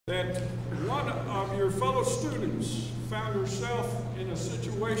that one of your fellow students found herself in a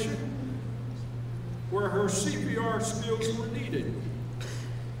situation where her CPR skills were needed.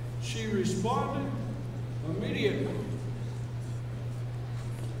 She responded immediately.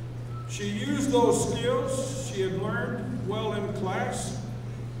 She used those skills she had learned well in class,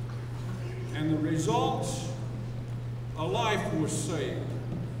 and the results, a life was saved.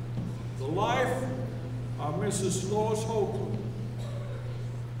 The life of Mrs. Lois Holcomb.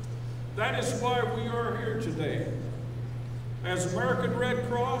 That is why we are here today. As American Red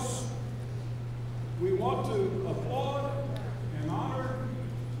Cross, we want to applaud and honor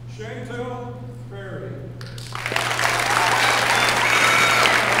Shantaile Perry.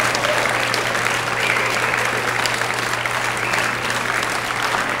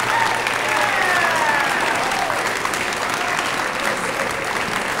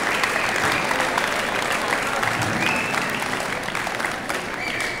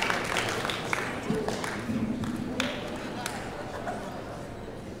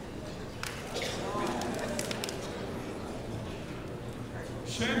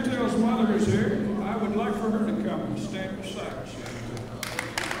 Shantaile's mother is here. I would like for her to come and stand beside Shantaile.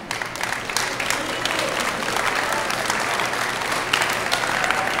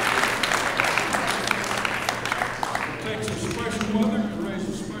 It takes a special mother to raise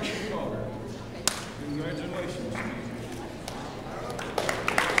a special daughter. Congratulations.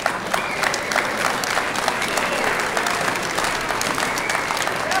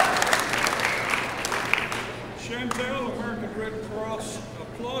 Shantaile, American Red Cross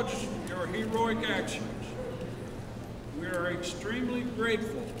applauds your heroic actions. We are extremely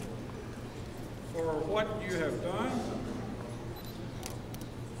grateful for what you have done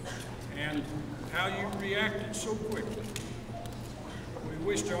and how you reacted so quickly. We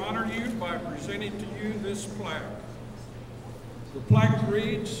wish to honor you by presenting to you this plaque. The plaque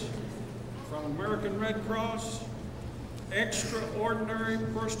reads, from American Red Cross, Extraordinary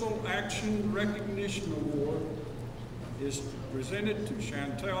Personal Action Recognition Award is presented to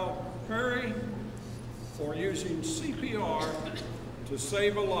Shantaile Perry for using CPR to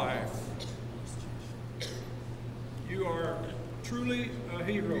save a life. You are truly a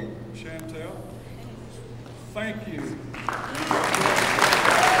hero, Shantaile. Thank you.